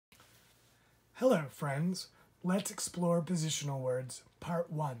Hello, friends. Let's explore positional words,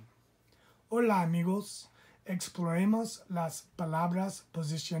 part 1. Hola, amigos. Exploremos las palabras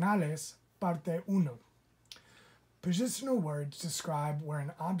posicionales, parte 1. Positional words describe where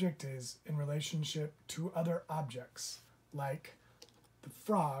an object is in relationship to other objects, like the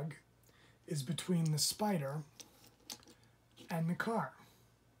frog is between the spider and the car.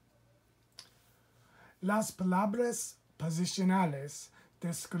 Las palabras posicionales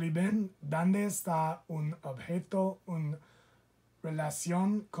describen dónde está un objeto en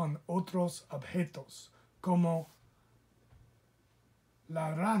relación con otros objetos, como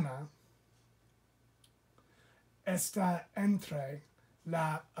la rana está entre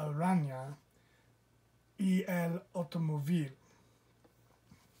la araña y el automóvil.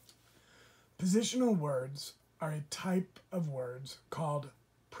 Positional words are a type of words called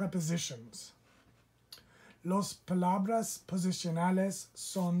prepositions. Las palabras posicionales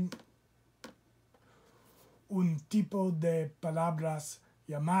son un tipo de palabras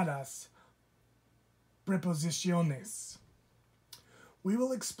llamadas preposiciones. We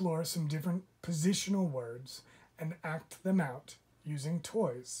will explore some different positional words and act them out using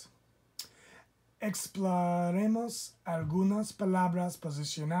toys. Exploraremos algunas palabras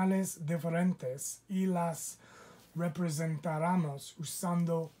posicionales diferentes y las representaremos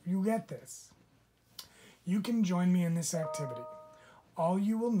usando juguetes. You can join me in this activity. All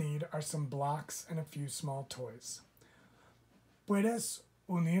you will need are some blocks and a few small toys. Puedes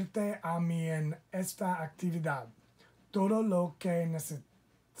unirte a mí en esta actividad. Todo lo que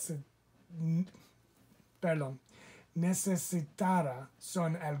necesitará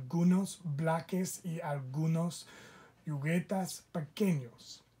son algunos bloques y algunos juguetes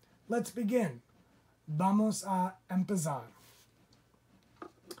pequeños. Let's begin. Vamos a empezar.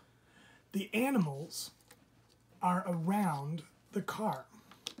 The animals are around the car.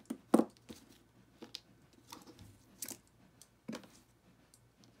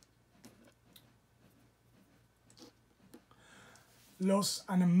 Los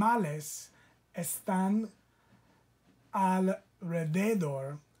animales están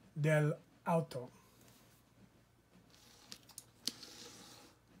alrededor del auto.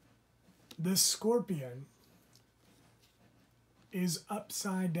 The scorpion is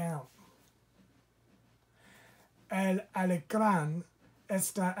upside down. El alacrán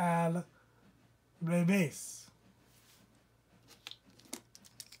está al revés.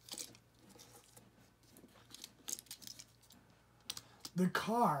 The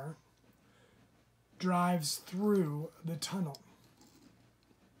car drives through the tunnel.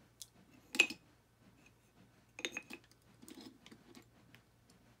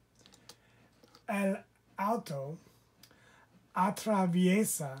 El auto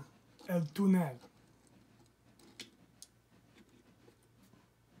atraviesa el túnel.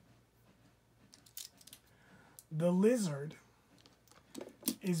 The lizard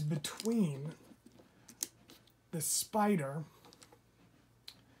is between the spider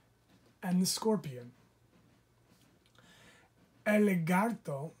and the scorpion. El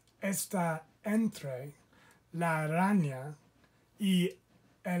lagarto está entre la araña y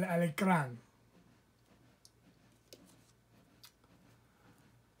el alacrán.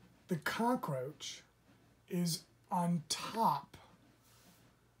 The cockroach is on top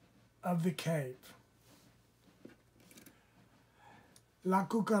of the cave. La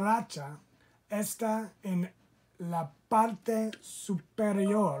cucaracha está en la parte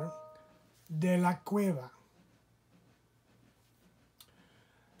superior de la cueva.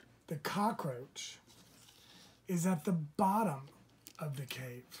 The cockroach is at the bottom of the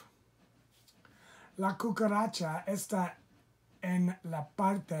cave. La cucaracha está en la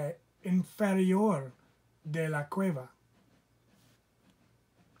parte inferior de la cueva.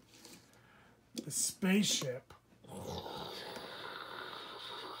 The spaceship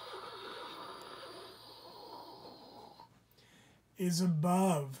is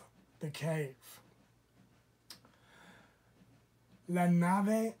above the cave. La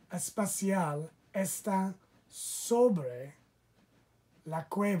nave espacial está sobre la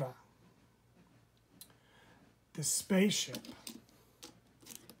cueva. The spaceship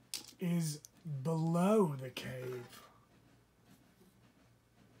is below the cave.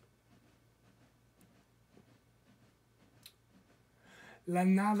 La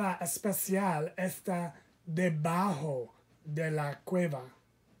nave espacial está debajo de la cueva.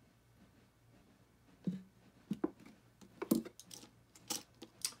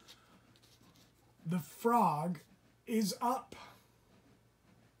 The frog is up.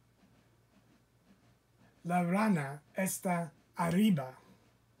 La rana está arriba.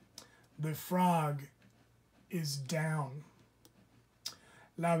 The frog is down.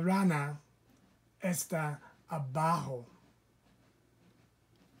 La rana está abajo.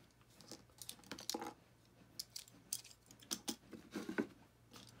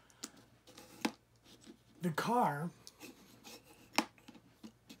 The car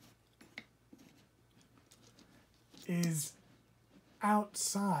is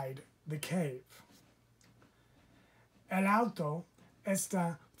outside the cave. El auto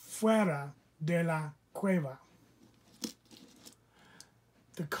está fuera de la cueva.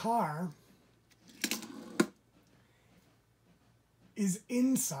 The car is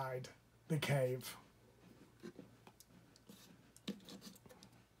inside the cave.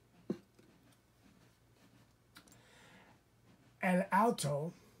 El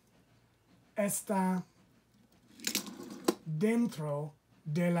auto está dentro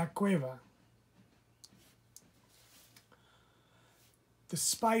de la cueva. The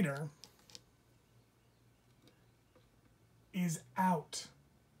spider is out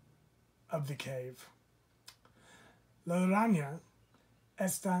of the cave. La araña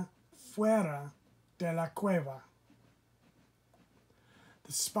está fuera de la cueva.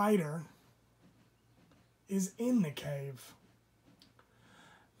 The spider is in the cave.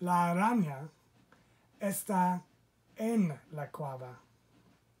 La araña está en la cueva.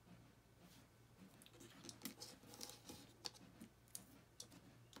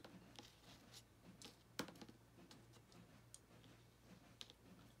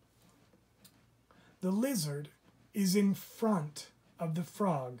 The lizard is in front of the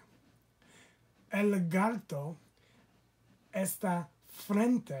frog. El lagarto está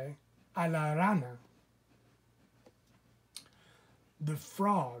frente a la rana. The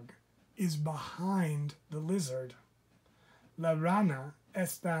frog is behind the lizard. La rana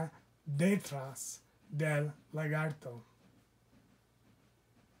está detrás del lagarto.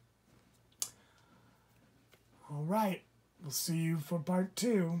 All right, we'll see you for part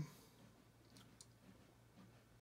 2.